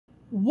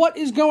What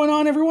is going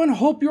on, everyone?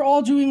 Hope you're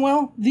all doing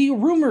well. The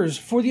rumors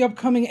for the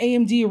upcoming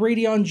AMD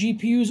Radeon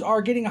GPUs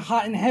are getting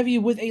hot and heavy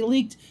with a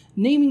leaked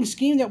naming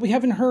scheme that we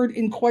haven't heard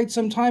in quite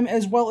some time,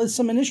 as well as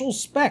some initial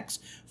specs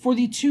for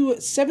the two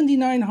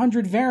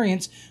 7900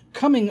 variants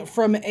coming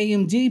from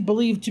AMD,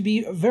 believed to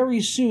be very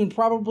soon,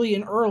 probably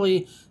in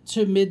early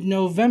to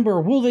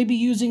mid-November. Will they be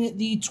using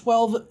the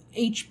 12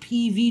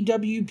 HP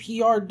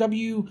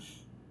VWPRW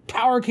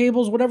power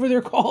cables, whatever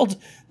they're called,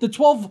 the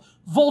 12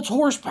 volt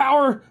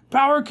horsepower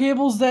power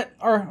cables that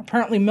are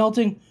apparently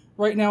melting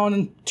right now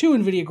on two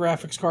NVIDIA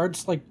graphics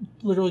cards, like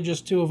literally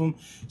just two of them.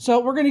 So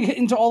we're going to get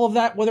into all of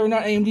that, whether or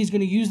not AMD is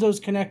going to use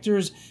those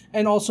connectors,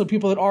 and also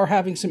people that are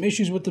having some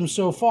issues with them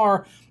so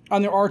far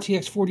on their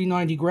RTX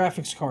 4090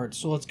 graphics cards.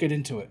 So let's get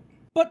into it.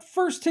 But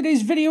first,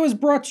 today's video is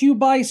brought to you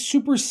by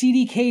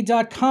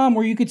SuperCDK.com,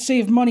 where you could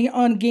save money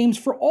on games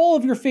for all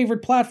of your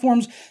favorite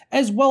platforms,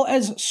 as well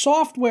as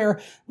software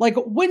like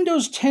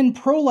Windows 10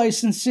 Pro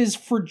licenses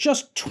for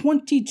just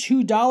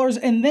 $22,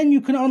 and then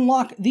you can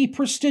unlock the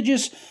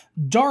prestigious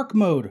Dark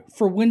Mode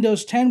for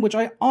Windows 10, which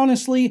I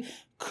honestly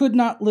could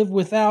not live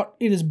without.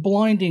 It is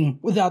blinding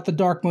without the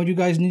dark mode. You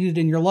guys need it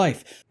in your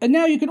life. And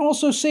now you can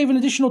also save an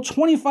additional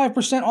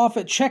 25% off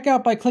at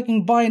checkout by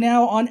clicking Buy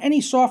Now on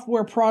any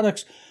software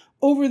products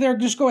over there.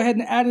 Just go ahead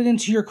and add it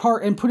into your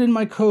cart and put in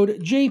my code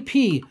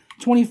JP25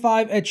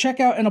 at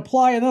checkout and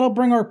apply, and that'll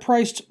bring our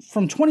price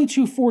from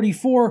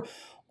 $22.44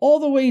 all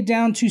the way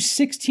down to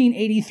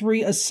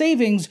 $16.83, a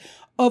savings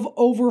of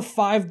over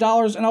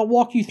 $5. And I'll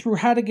walk you through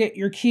how to get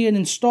your key and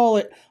install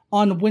it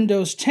on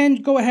Windows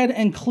 10. Go ahead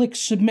and click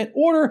Submit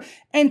Order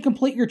and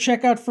complete your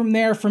checkout from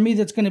there. For me,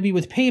 that's going to be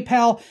with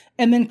PayPal,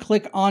 and then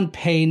click on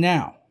Pay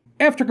Now.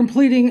 After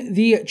completing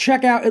the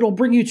checkout, it'll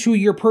bring you to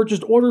your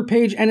purchased order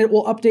page, and it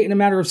will update in a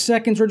matter of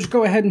seconds, or just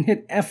go ahead and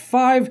hit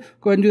F5.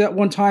 Go ahead and do that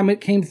one time.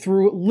 It came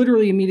through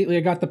literally immediately.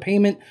 I got the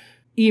payment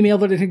email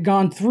that it had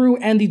gone through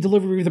and the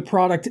delivery of the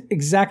product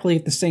exactly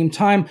at the same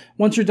time.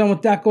 Once you're done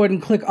with that, go ahead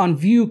and click on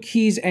View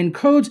Keys and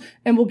Codes,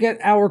 and we'll get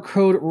our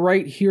code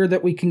right here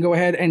that we can go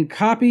ahead and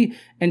copy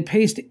and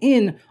paste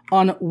in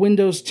on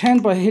Windows 10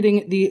 by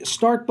hitting the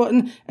Start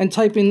button and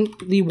type in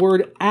the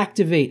word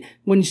Activate.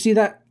 When you see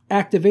that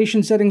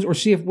activation settings, or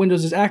see if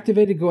Windows is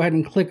activated, go ahead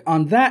and click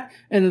on that,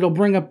 and it'll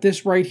bring up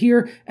this right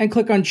here, and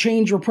click on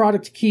Change Your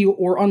Product Key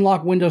or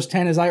Unlock Windows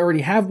 10. As I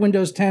already have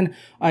Windows 10,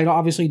 I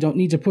obviously don't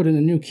need to put in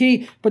a new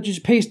key, but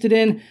just paste it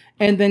in,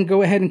 and then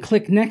go ahead and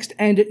click Next,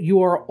 and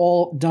you are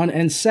all done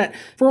and set.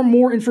 For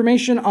more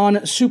information on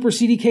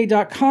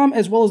SuperCDK.com,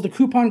 as well as the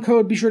coupon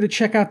code, be sure to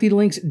check out the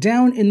links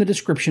down in the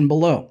description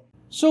below.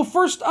 So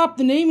first up,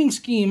 the naming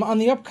scheme on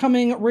the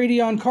upcoming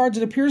Radeon cards.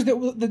 It appears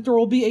that there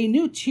will be a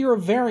new tier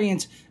of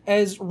variant,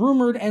 as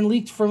rumored and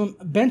leaked from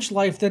Bench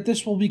Life, that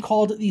this will be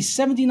called the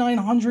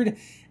 7900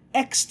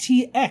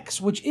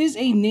 XTX, which is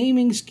a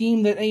naming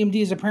scheme that AMD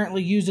has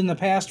apparently used in the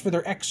past for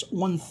their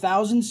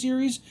X1000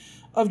 series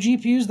of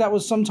GPUs. That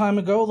was some time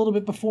ago, a little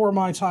bit before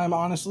my time,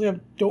 honestly. I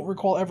don't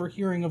recall ever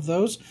hearing of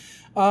those.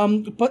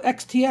 But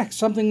XTX,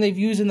 something they've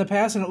used in the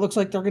past, and it looks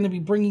like they're going to be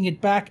bringing it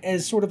back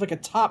as sort of like a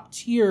top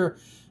tier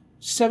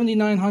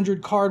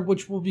 7900 card,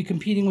 which will be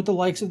competing with the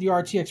likes of the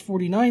RTX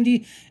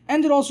 4090,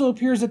 and it also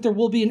appears that there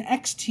will be an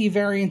XT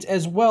variant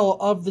as well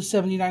of the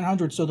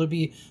 7900, so there'll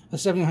be a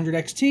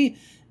 7900 XT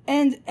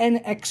and an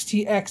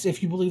XTX,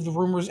 if you believe the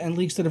rumors and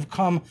leaks that have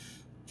come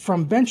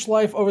from Bench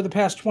Life over the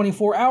past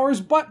 24 hours.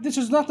 But this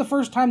is not the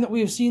first time that we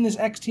have seen this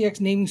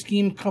XTX naming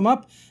scheme come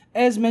up.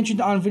 As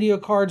mentioned on video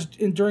cards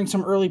during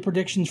some early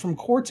predictions from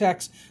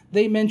Cortex,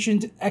 they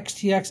mentioned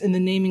XTX in the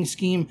naming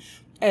scheme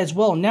as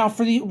well. Now,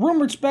 for the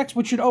rumored specs,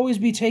 which should always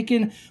be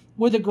taken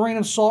with a grain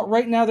of salt,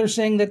 right now they're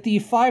saying that the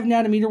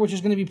 5nm, which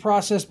is going to be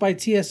processed by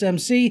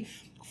TSMC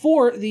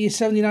for the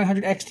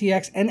 7900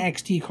 XTX and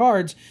XT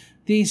cards,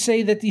 they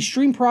say that the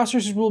stream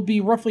processors will be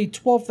roughly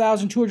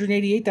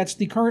 12,288, that's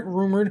the current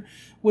rumored,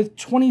 with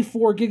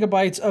 24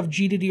 gigabytes of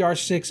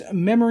GDDR6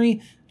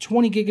 memory,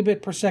 20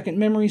 gigabit per second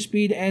memory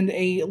speed, and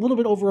a little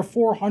bit over a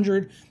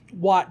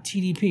 400-watt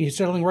TDP,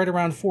 settling right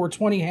around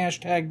 420,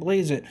 hashtag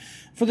blaze it.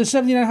 For the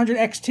 7900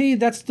 XT,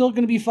 that's still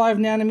going to be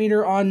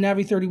 5nm on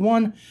Navi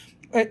 31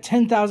 at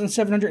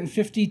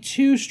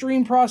 10,752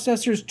 stream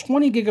processors,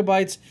 20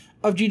 gigabytes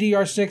of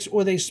GDDR6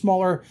 with a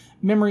smaller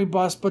memory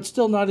bus, but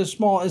still not as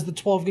small as the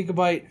 12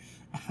 gigabyte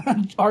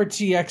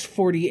RTX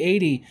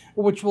 4080,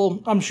 which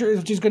will, I'm sure,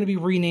 is just going to be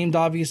renamed,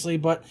 obviously,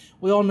 but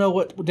we all know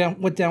what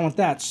went down with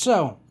that.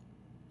 So,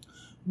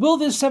 will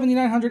this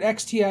 7900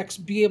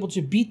 XTX be able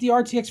to beat the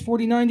RTX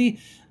 4090?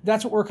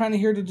 That's what we're kind of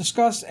here to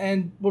discuss,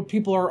 and what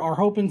people are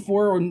hoping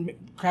for, or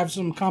have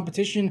some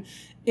competition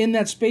in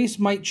that space.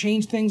 Might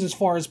change things as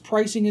far as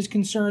pricing is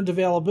concerned,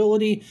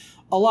 availability,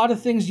 a lot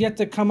of things yet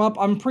to come up.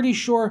 I'm pretty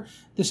sure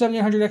the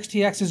 7900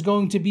 XTX is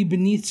going to be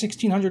beneath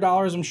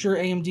 $1,600. I'm sure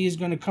AMD is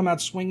going to come out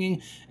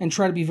swinging and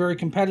try to be very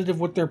competitive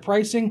with their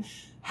pricing.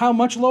 How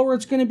much lower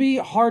it's going to be,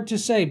 hard to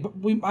say, but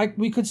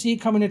we could see it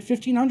coming at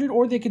 $1,500,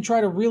 or they could try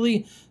to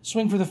really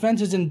swing for the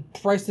fences and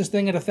price this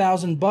thing at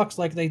 $1,000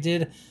 like they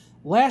did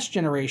last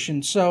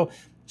generation. So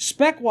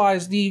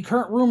Spec-wise, the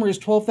current rumor is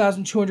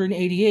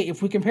 12,288.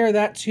 If we compare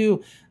that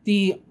to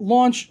the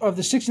launch of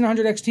the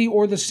 6900 XT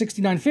or the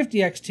 6950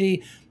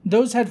 XT,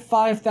 those had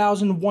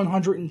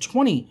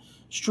 5,120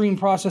 stream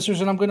processors,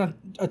 and I'm going to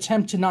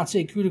attempt to not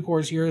say CUDA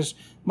cores here, as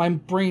my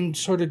brain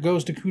sort of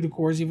goes to CUDA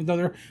cores, even though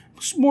they're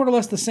more or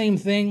less the same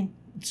thing.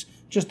 It's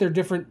just they're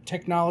different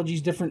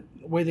technologies, different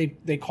way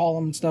they call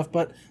them and stuff,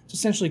 but it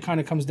essentially kind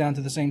of comes down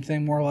to the same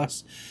thing, more or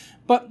less.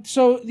 But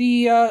so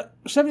the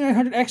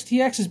 7900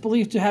 XTX is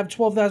believed to have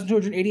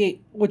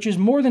 12,288, which is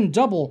more than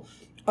double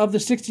of the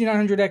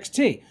 6900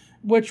 XT,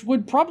 which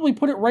would probably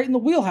put it right in the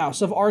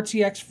wheelhouse of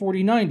RTX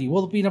 4090.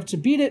 Will it be enough to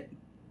beat it?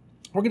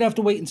 We're going to have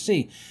to wait and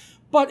see.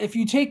 But if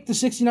you take the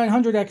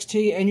 6900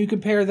 XT and you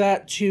compare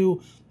that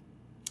to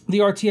the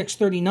RTX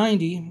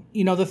 3090,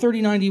 you know, the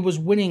 3090 was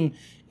winning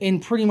in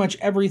pretty much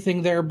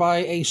everything there by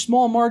a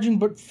small margin,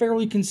 but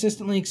fairly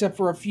consistently, except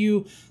for a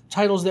few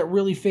titles that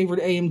really favored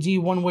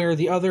AMD one way or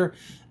the other.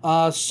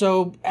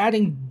 So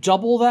adding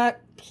double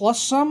that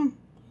plus some,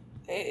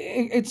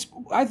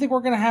 I think we're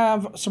going to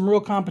have some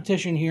real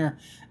competition here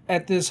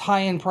at this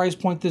high-end price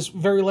point, this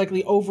very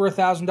likely over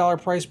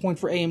 $1,000 price point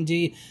for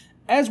AMD,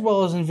 as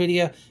well as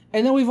NVIDIA.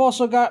 And then we've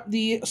also got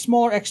the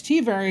smaller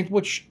XT variant,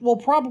 which will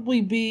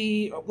probably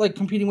be like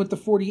competing with the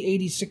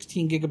 4080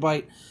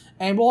 16GB.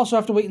 And we'll also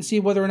have to wait and see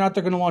whether or not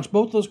they're going to launch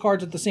both those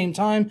cards at the same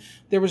time.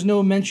 There was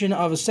no mention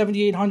of a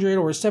 7800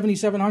 or a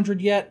 7700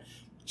 yet,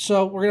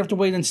 so we're going to have to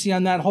wait and see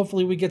on that.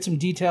 Hopefully we get some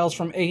details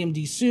from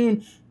AMD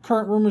soon.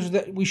 Current rumors are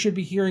that we should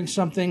be hearing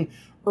something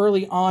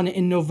early on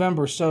in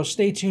November, so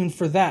stay tuned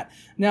for that.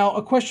 Now,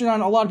 a question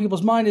on a lot of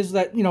people's mind is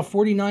that, you know,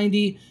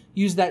 4090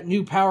 used that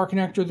new power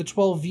connector, the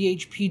 12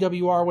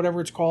 VHPWR,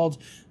 whatever it's called,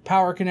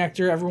 power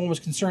connector. Everyone was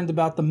concerned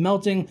about the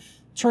melting.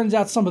 Turns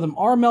out some of them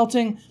are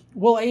melting.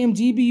 Will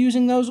AMD be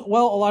using those?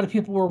 Well, a lot of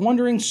people were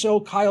wondering,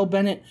 so Kyle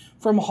Bennett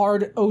from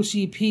Hard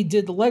OCP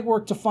did the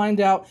legwork to find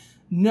out,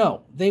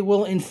 no, they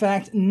will in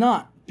fact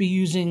not be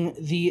using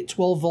the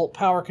 12-volt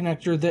power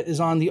connector that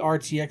is on the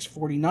RTX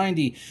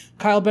 4090.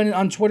 Kyle Bennett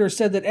on Twitter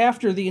said that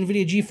after the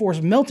NVIDIA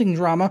GeForce melting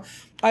drama,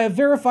 I have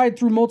verified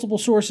through multiple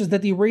sources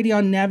that the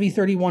Radeon Navi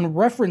 31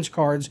 reference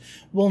cards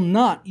will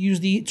not use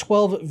the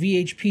 12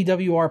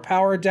 VHPWR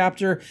power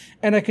adapter,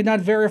 and I could not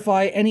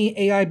verify any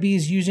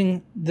AIBs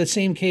using the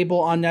same cable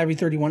on Navi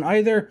 31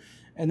 either.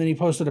 And then he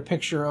posted a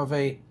picture of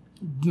a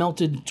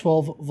melted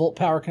 12-volt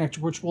power connector,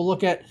 which we'll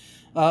look at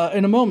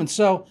in a moment.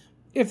 So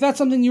if that's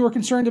something you were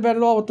concerned about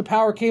at all with the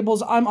power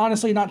cables, I'm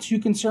honestly not too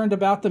concerned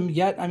about them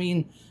yet. I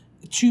mean,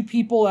 2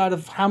 people out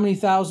of how many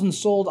thousands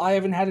sold, I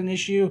haven't had an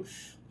issue.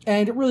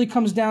 And it really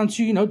comes down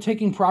to, you know,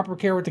 taking proper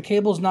care with the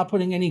cables, not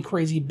putting any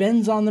crazy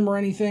bends on them or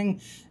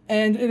anything.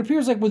 And it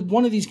appears like with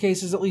one of these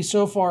cases, at least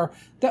so far,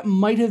 that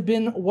might have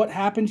been what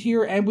happened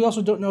here. And we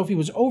also don't know if he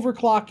was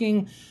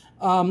overclocking,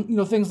 you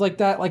know, things like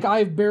that. Like,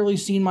 I've barely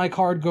seen my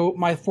card go,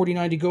 my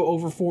 4090 go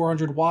over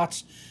 400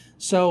 watts.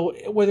 So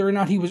whether or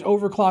not he was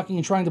overclocking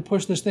and trying to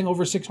push this thing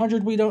over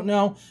 600, we don't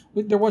know.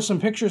 There was some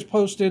pictures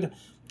posted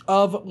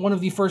of one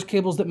of the first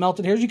cables that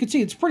melted here. As you can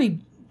see, it's pretty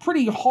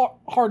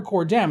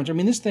hardcore damage. I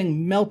mean, this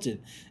thing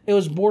melted. It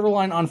was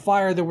borderline on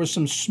fire. There was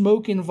some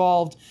smoke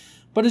involved.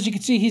 But as you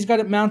can see, he's got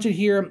it mounted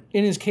here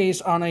in his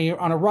case on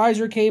a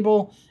riser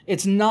cable.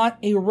 It's not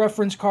a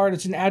reference card.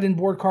 It's an add-in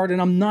board card,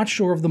 and I'm not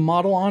sure of the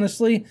model,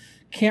 honestly.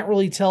 Can't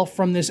really tell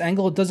from this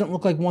angle. It doesn't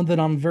look like one that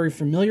I'm very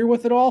familiar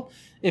with at all.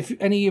 If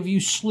any of you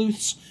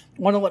sleuths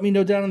want to let me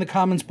know down in the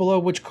comments below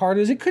which card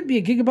it is. It could be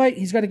a Gigabyte.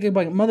 He's got a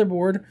Gigabyte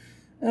motherboard.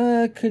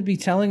 Could be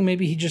telling.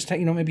 Maybe he just, you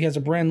know, maybe he has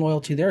a brand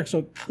loyalty there, so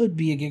it could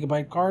be a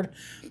Gigabyte card.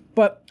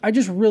 But I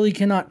just really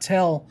cannot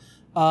tell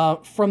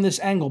from this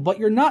angle. But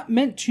you're not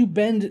meant to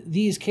bend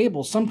these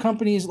cables. Some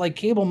companies like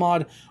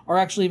CableMod are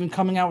actually even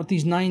coming out with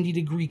these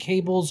 90-degree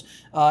cables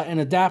and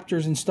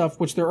adapters and stuff,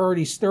 which they're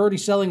already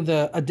selling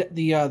the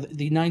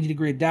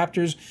 90-degree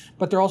adapters,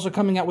 but they're also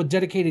coming out with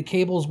dedicated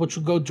cables which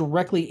will go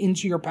directly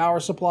into your power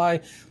supply,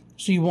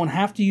 so you won't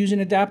have to use an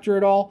adapter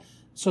at all.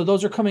 So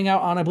those are coming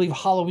out on, I believe,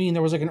 Halloween.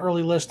 There was like an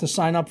early list to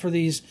sign up for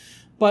these.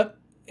 But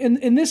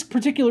in this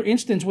particular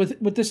instance,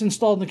 with this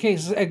installed in the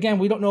case, again,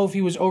 we don't know if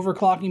he was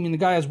overclocking. I mean, the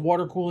guy has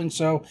water cooling,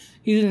 so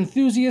he's an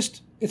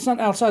enthusiast. It's not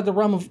outside the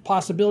realm of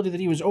possibility that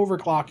he was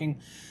overclocking.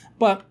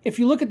 But if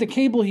you look at the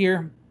cable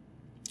here,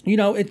 you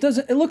know, it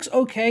looks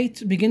okay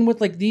to begin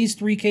with. Like, these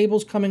 3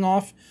 cables coming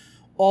off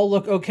all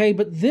look okay.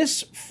 But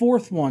this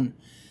 4th one,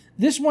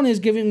 this one is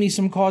giving me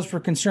some cause for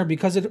concern,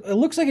 because it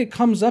looks like it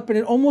comes up and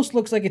it almost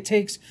looks like it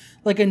takes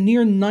like a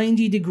near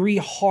 90-degree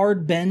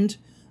hard bend,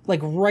 like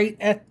right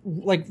at,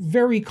 like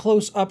very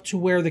close up to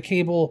where the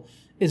cable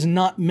is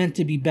not meant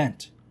to be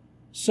bent.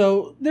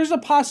 So there's a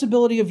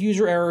possibility of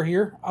user error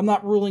here. I'm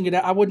not ruling it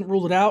out. I wouldn't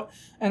rule it out.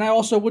 And I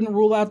also wouldn't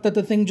rule out that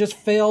the thing just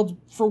failed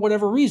for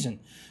whatever reason.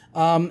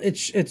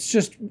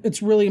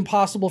 It's really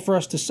impossible for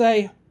us to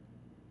say.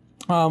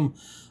 I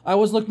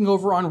was looking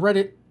over on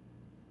Reddit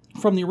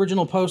from the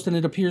original post, and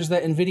it appears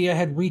that NVIDIA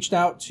had reached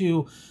out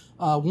to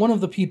one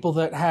of the people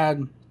that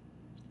had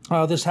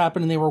this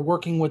happened, and they were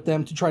working with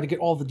them to try to get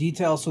all the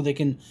details so they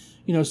can,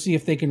 you know, see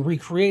if they can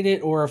recreate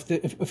it, or if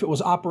it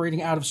was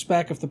operating out of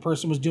spec, if the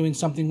person was doing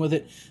something with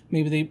it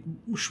maybe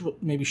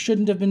they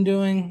shouldn't have been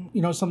doing,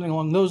 you know, something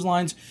along those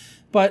lines.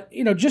 But,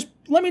 you know, just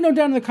let me know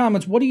down in the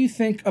comments, what do you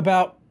think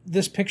about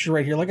this picture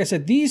right here? Like I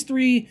said, these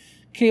 3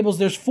 cables,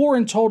 there's 4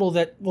 in total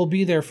that will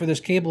be there for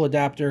this cable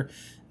adapter.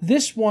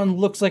 This one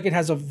looks like it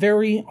has a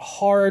very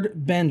hard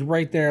bend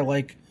right there,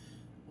 like an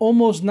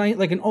almost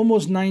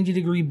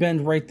 90-degree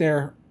bend right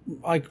there,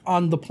 like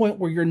on the point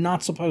where you're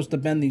not supposed to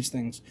bend these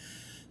things.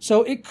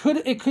 So it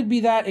could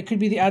be that, it could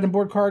be the add-in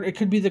board card, it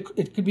could be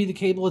the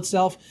cable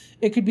itself,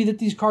 it could be that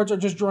these cards are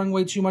just drawing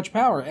way too much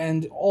power,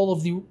 and all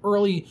of the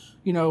early,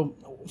 you know,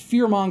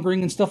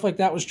 fear-mongering and stuff like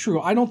that was true.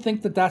 I don't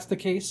think that that's the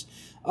case.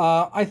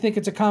 I think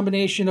it's a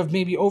combination of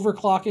maybe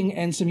overclocking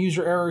and some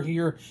user error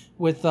here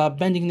with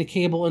bending the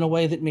cable in a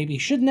way that maybe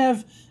shouldn't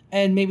have,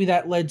 and maybe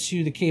that led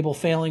to the cable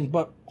failing.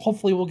 But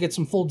hopefully we'll get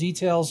some full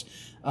details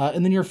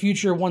in the near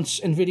future once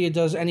NVIDIA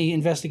does any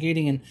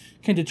investigating and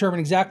can determine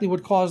exactly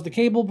what caused the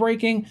cable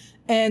breaking.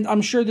 And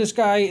I'm sure this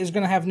guy is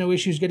going to have no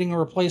issues getting a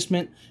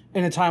replacement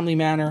in a timely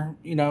manner.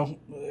 You know,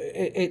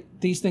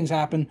 these things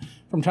happen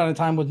from time to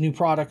time with new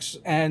products.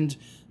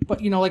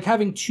 But, you know, like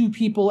having 2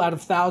 people out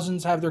of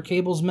thousands have their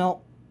cables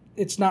melt,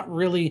 it's not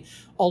really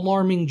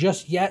alarming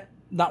just yet.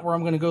 Not where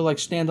I'm going to go like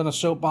stand on a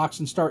soapbox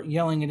and start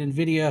yelling at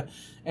NVIDIA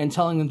and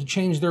telling them to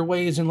change their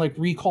ways and like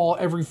recall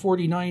every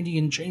 4090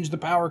 and change the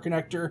power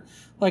connector.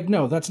 Like,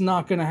 no, that's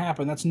not going to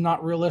happen. That's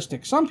not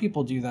realistic. Some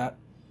people do that.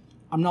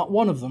 I'm not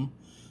one of them.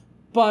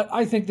 But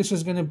I think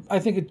I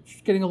think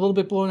it's getting a little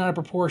bit blown out of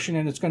proportion,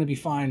 and it's going to be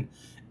fine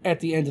at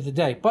the end of the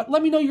day. But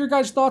let me know your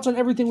guys' thoughts on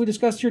everything we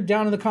discussed here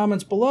down in the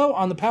comments below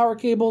on the power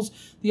cables,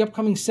 the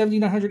upcoming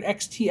 7900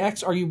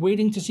 XTX. Are you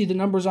waiting to see the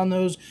numbers on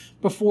those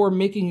before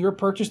making your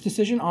purchase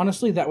decision?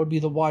 Honestly, that would be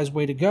the wise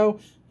way to go.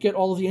 Get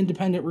all of the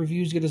independent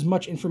reviews, get as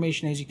much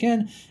information as you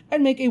can,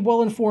 and make a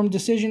well-informed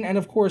decision. And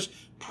of course,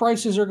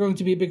 prices are going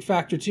to be a big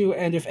factor too.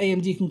 And if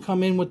AMD can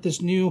come in with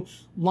this new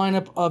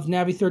lineup of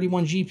Navi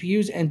 31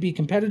 GPUs and be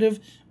competitive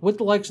with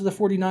the likes of the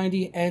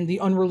 4090 and the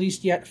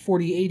unreleased yet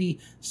 4080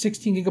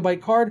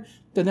 16GB card,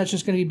 then that's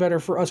just going to be better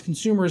for us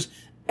consumers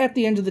at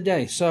the end of the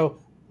day.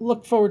 So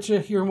look forward to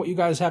hearing what you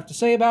guys have to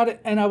say about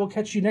it, and I will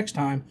catch you next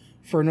time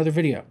for another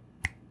video.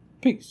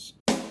 Peace.